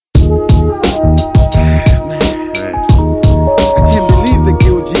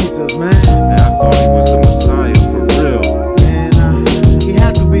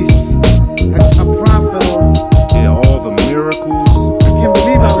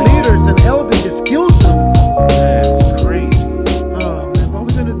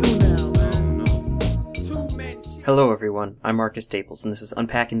I'm Marcus Staples, and this is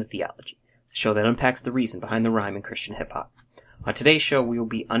Unpacking the Theology, the show that unpacks the reason behind the rhyme in Christian hip-hop. On today's show, we will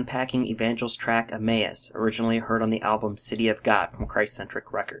be unpacking Evangel's track Emmaus, originally heard on the album City of God from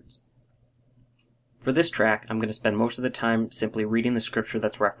Christ-Centric Records. For this track, I'm going to spend most of the time simply reading the scripture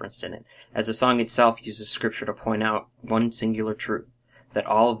that's referenced in it, as the song itself uses scripture to point out one singular truth, that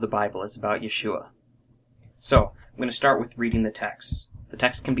all of the Bible is about Yeshua. So, I'm going to start with reading the text. The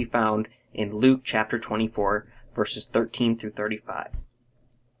text can be found in Luke chapter 24, verses 13 through 35.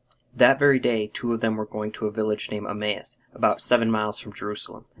 That very day, two of them were going to a village named Emmaus, about 7 miles from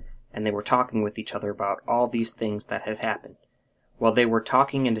Jerusalem, and they were talking with each other about all these things that had happened. While they were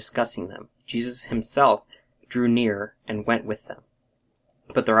talking and discussing them, Jesus himself drew near and went with them.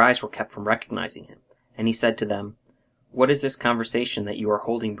 But their eyes were kept from recognizing him, and he said to them, "What is this conversation that you are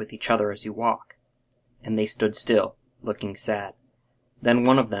holding with each other as you walk?" And they stood still, looking sad. Then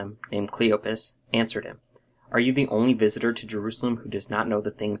one of them, named Cleopas, answered him, "Are you the only visitor to Jerusalem who does not know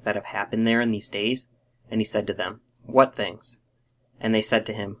the things that have happened there in these days?" And he said to them, "What things?" And they said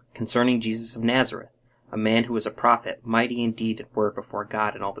to him, "Concerning Jesus of Nazareth, a man who was a prophet, mighty in deed and word before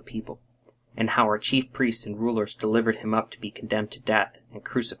God and all the people, and how our chief priests and rulers delivered him up to be condemned to death and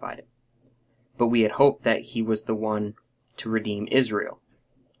crucified him. But we had hoped that he was the one to redeem Israel.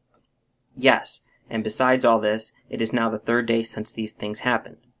 Yes, and besides all this, it is now the third day since these things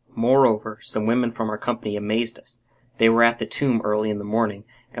happened. Moreover, some women from our company amazed us. They were at the tomb early in the morning,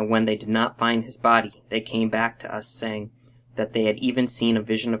 and when they did not find his body, they came back to us saying that they had even seen a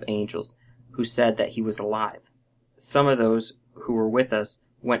vision of angels who said that he was alive. Some of those who were with us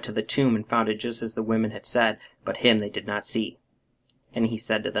went to the tomb and found it just as the women had said, but him they did not see." And he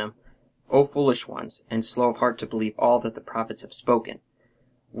said to them, "O foolish ones, and slow of heart to believe all that the prophets have spoken.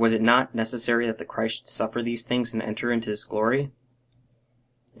 Was it not necessary that the Christ should suffer these things and enter into his glory?"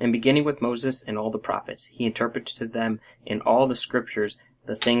 And beginning with Moses and all the prophets, he interpreted to them in all the scriptures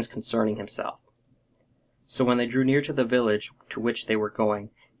the things concerning himself. So when they drew near to the village to which they were going,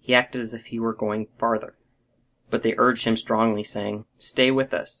 he acted as if he were going farther. But they urged him strongly, saying, "Stay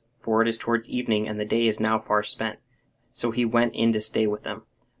with us, for it is towards evening, and the day is now far spent." So he went in to stay with them.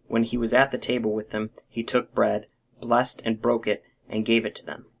 When he was at the table with them, he took bread, blessed and broke it, and gave it to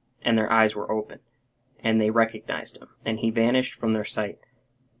them. And their eyes were open, and they recognized him, and he vanished from their sight.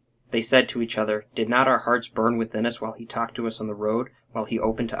 They said to each other, "Did not our hearts burn within us while he talked to us on the road, while he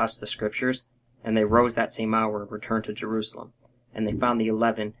opened to us the scriptures?" And they rose that same hour and returned to Jerusalem. And they found the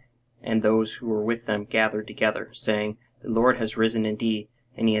 11 and those who were with them gathered together, saying, "The Lord has risen indeed,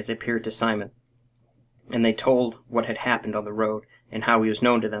 and he has appeared to Simon." And they told what had happened on the road, and how he was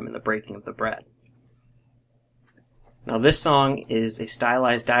known to them in the breaking of the bread. Now this song is a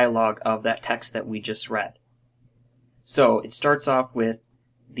stylized dialogue of that text that we just read. So it starts off with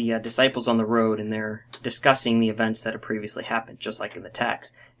the disciples on the road, and they're discussing the events that had previously happened, just like in the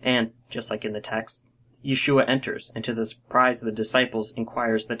text. And, just like in the text, Yeshua enters, and to the surprise of the disciples,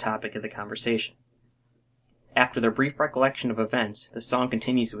 inquires the topic of the conversation. After their brief recollection of events, the song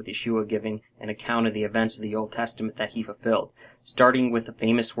continues with Yeshua giving an account of the events of the Old Testament that he fulfilled, starting with the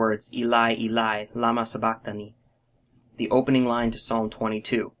famous words, "Eli, Eli, lama sabachthani," the opening line to Psalm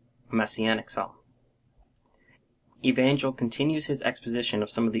 22, a messianic psalm. Evangel continues his exposition of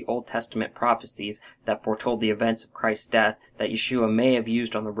some of the Old Testament prophecies that foretold the events of Christ's death that Yeshua may have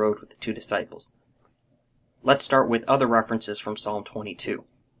used on the road with the two disciples. Let's start with other references from Psalm 22.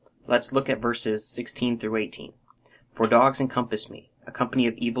 Let's look at verses 16 through 18. "For dogs encompass me, a company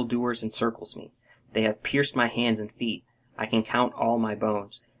of evildoers encircles me. They have pierced my hands and feet. I can count all my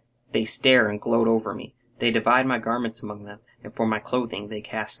bones. They stare and gloat over me. They divide my garments among them, and for my clothing they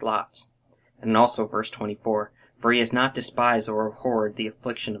cast lots." And also verse 24, "For he has not despised or abhorred the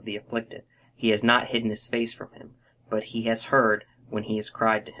affliction of the afflicted. He has not hidden his face from him, but he has heard when he has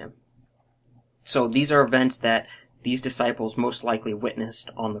cried to him." So these are events that these disciples most likely witnessed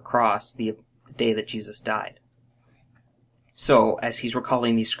on the cross the day that Jesus died. So, as he's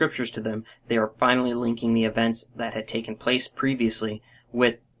recalling these scriptures to them, they are finally linking the events that had taken place previously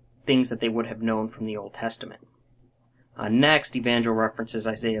with things that they would have known from the Old Testament. Next, Evangel references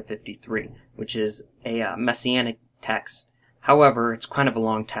Isaiah 53, which is a messianic text. However, it's kind of a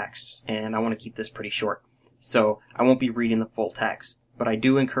long text, and I want to keep this pretty short. So, I won't be reading the full text, but I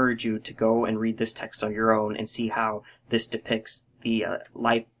do encourage you to go and read this text on your own and see how this depicts the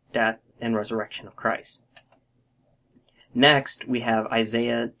life, death, and resurrection of Christ. Next, we have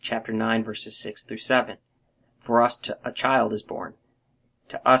Isaiah chapter 9, verses 6 through 7. "For us a child is born.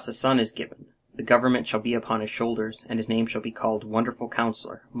 To us a son is given. The government shall be upon his shoulders, and his name shall be called Wonderful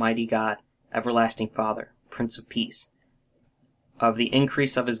Counselor, Mighty God, Everlasting Father, Prince of Peace. Of the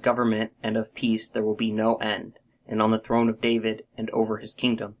increase of his government and of peace there will be no end, and on the throne of David and over his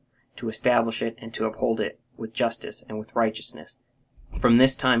kingdom, to establish it and to uphold it with justice and with righteousness. From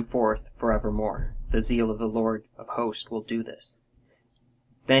this time forth forevermore, the zeal of the Lord of hosts will do this.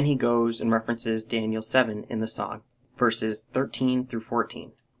 Then he goes and references Daniel 7 in the song, verses 13 through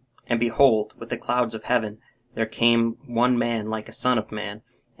 14. And behold, with the clouds of heaven, there came one man like a son of man,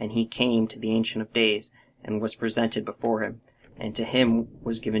 and he came to the Ancient of Days, and was presented before him. And to him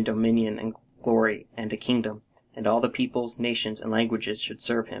was given dominion and glory and a kingdom, and all the peoples, nations, and languages should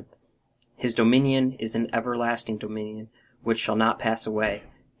serve him. His dominion is an everlasting dominion, which shall not pass away,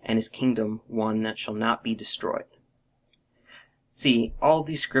 and his kingdom one that shall not be destroyed. See, all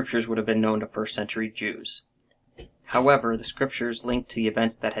these scriptures would have been known to first century Jews. However, the scriptures linked to the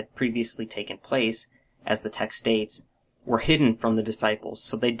events that had previously taken place, as the text states, were hidden from the disciples,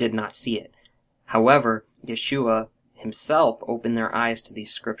 so they did not see it. However, Yeshua himself opened their eyes to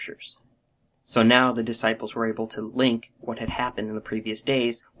these scriptures. So now the disciples were able to link what had happened in the previous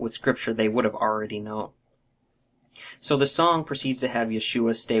days with scripture they would have already known. So the song proceeds to have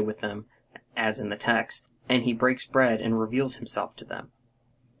Yeshua stay with them, as in the text, and he breaks bread and reveals himself to them.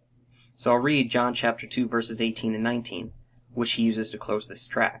 So I'll read John chapter 2 verses 18 and 19, which he uses to close this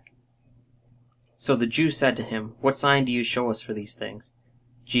track. So the Jews said to him, "What sign do you show us for these things?"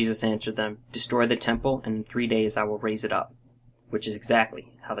 Jesus answered them, "Destroy the temple, and in 3 days I will raise it up," which is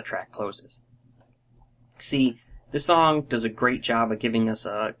exactly how the track closes. See, the song does a great job of giving us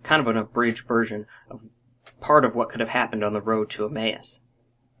a kind of an abridged version of part of what could have happened on the road to Emmaus.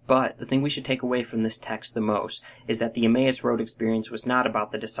 But the thing we should take away from this text the most is that the Emmaus Road experience was not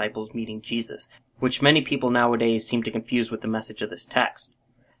about the disciples meeting Jesus, which many people nowadays seem to confuse with the message of this text.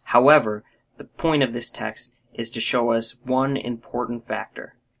 However, the point of this text is to show us one important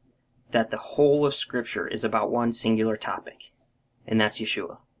factor, that the whole of Scripture is about one singular topic, and that's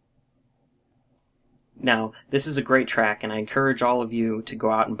Yeshua. Now, this is a great track, and I encourage all of you to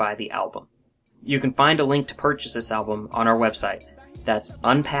go out and buy the album. You can find a link to purchase this album on our website. That's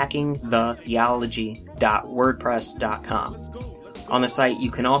unpackingthetheology.wordpress.com. On the site,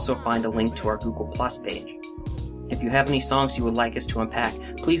 you can also find a link to our Google Plus page. If you have any songs you would like us to unpack,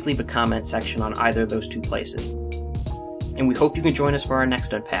 please leave a comment section on either of those two places. And we hope you can join us for our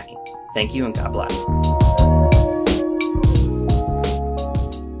next unpacking. Thank you and God bless.